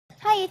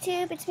Hi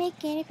YouTube, it's me,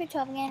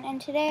 Candy12 again,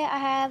 and today I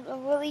have a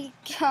really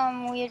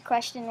weird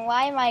question.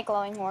 Why am I a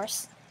glowing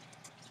horse?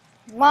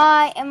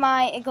 Why am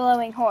I a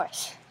glowing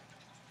horse?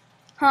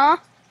 Huh?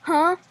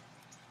 Huh?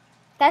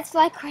 That's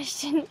my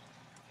question.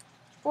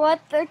 What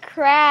the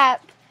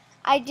crap?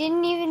 I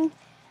didn't even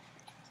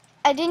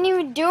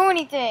do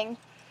anything.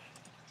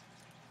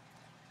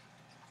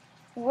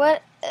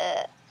 What?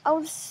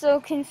 I'm so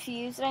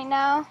confused right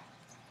now.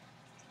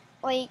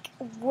 Like,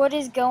 what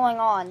is going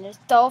on? There's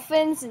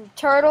dolphins and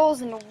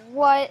turtles and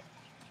what?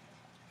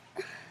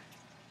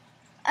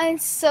 I'm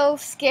so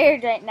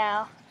scared right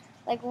now.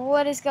 Like,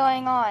 what is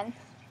going on?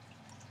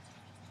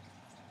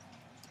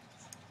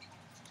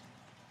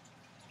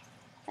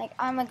 Like,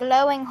 I'm a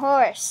glowing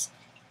horse.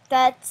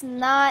 That's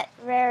not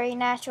very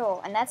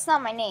natural, and that's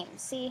not my name.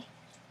 See,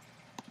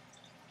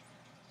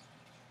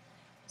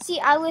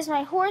 I was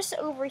my horse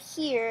over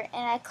here,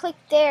 and I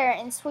clicked there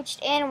and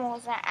switched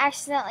animals, and I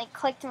accidentally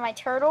clicked my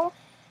turtle,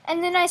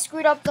 and then I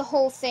screwed up the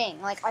whole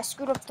thing. Like, I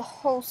screwed up the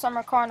whole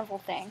summer carnival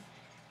thing.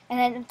 And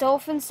then the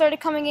dolphins started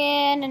coming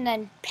in, and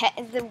then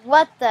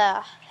what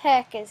the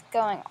heck is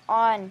going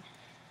on?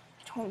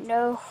 I don't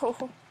know.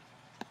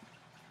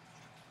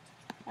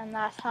 I'm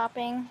not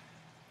hopping.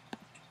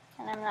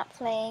 And I'm not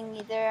playing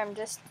either, I'm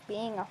just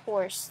being a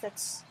horse.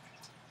 It's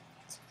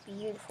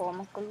beautiful. I'm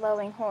a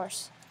glowing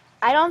horse.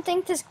 I don't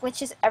think this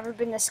glitch has ever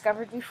been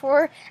discovered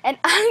before, and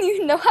I don't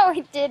even know how I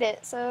did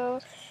it, so,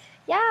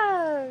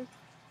 yeah.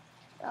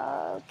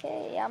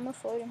 Okay, I'm a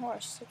floating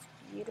horse. It's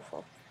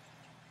beautiful.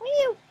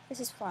 Whee!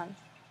 This is fun.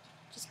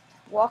 Just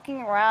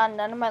walking around,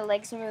 none of my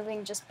legs are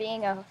moving, just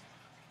being a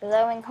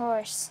glowing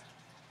horse.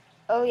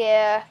 Oh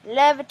yeah,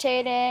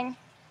 levitating.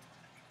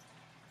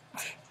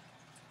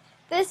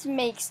 This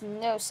makes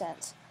no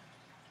sense.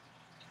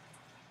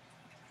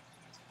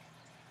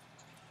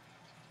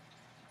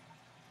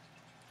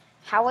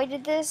 How I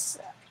did this,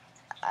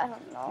 I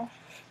don't know.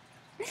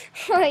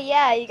 Well,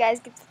 yeah, you guys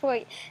get the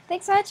point.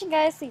 Thanks for watching,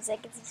 guys. Please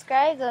like and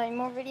subscribe. There'll be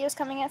more videos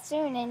coming out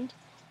soon. And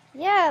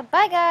yeah,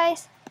 bye,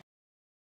 guys.